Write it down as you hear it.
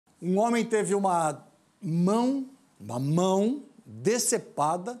Um homem teve uma mão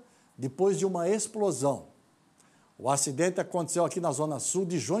decepada depois de uma explosão. O acidente aconteceu aqui na zona sul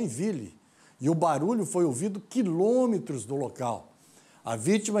de Joinville e o barulho foi ouvido quilômetros do local. A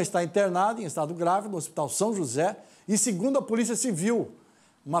vítima está internada em estado grave no Hospital São José e, segundo a Polícia Civil,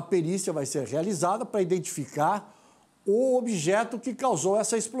 uma perícia vai ser realizada para identificar o objeto que causou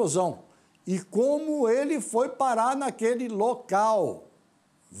essa explosão e como ele foi parar naquele local.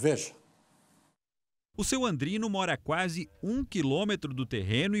 Veja. O seu Andrino mora a quase 1 quilômetro do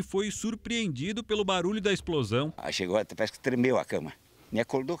terreno e foi surpreendido pelo barulho da explosão. Aí chegou, parece que tremeu a cama. Me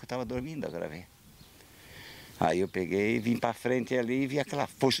acordou que eu estava dormindo agora, velho. Aí eu peguei, vim para frente ali e vi aquela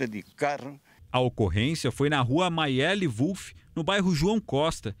força de carro. A ocorrência foi na rua Maiele Wolff, no bairro João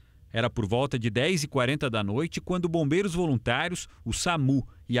Costa. Era por volta de 10h40 da noite quando bombeiros voluntários, o SAMU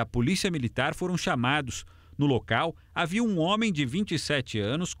e a Polícia Militar foram chamados. No local, havia um homem de 27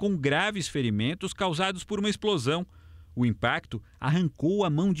 anos com graves ferimentos causados por uma explosão. O impacto arrancou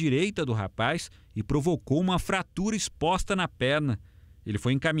a mão direita do rapaz e provocou uma fratura exposta na perna. Ele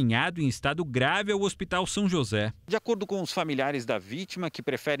foi encaminhado em estado grave ao Hospital São José. De acordo com os familiares da vítima, que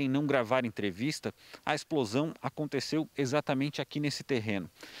preferem não gravar entrevista, a explosão aconteceu exatamente aqui nesse terreno.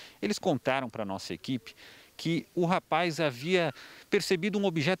 Eles contaram para a nossa equipe que o rapaz havia percebido um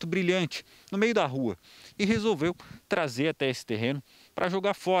objeto brilhante no meio da rua e resolveu trazer até esse terreno para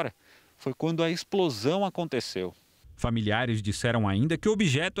jogar fora. Foi quando a explosão aconteceu. Familiares disseram ainda que o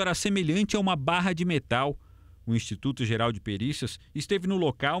objeto era semelhante a uma barra de metal. O Instituto Geral de Perícias esteve no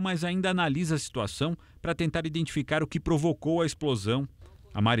local, mas ainda analisa a situação para tentar identificar o que provocou a explosão.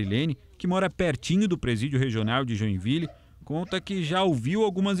 A Marilene, que mora pertinho do presídio regional de Joinville, conta que já ouviu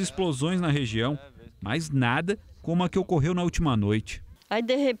algumas explosões na região, mas nada como a que ocorreu na última noite. Aí,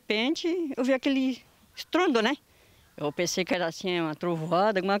 de repente, eu vi aquele estrondo, né? Eu pensei que era assim, uma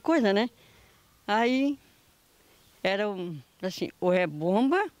trovoada, alguma coisa, né? Aí, era assim, ou é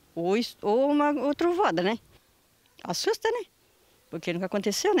bomba ou uma trovoada, né? Assusta, né? Porque nunca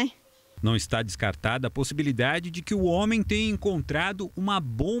aconteceu, né? Não está descartada a possibilidade de que o homem tenha encontrado uma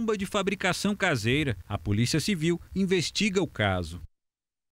bomba de fabricação caseira. A Polícia Civil investiga o caso.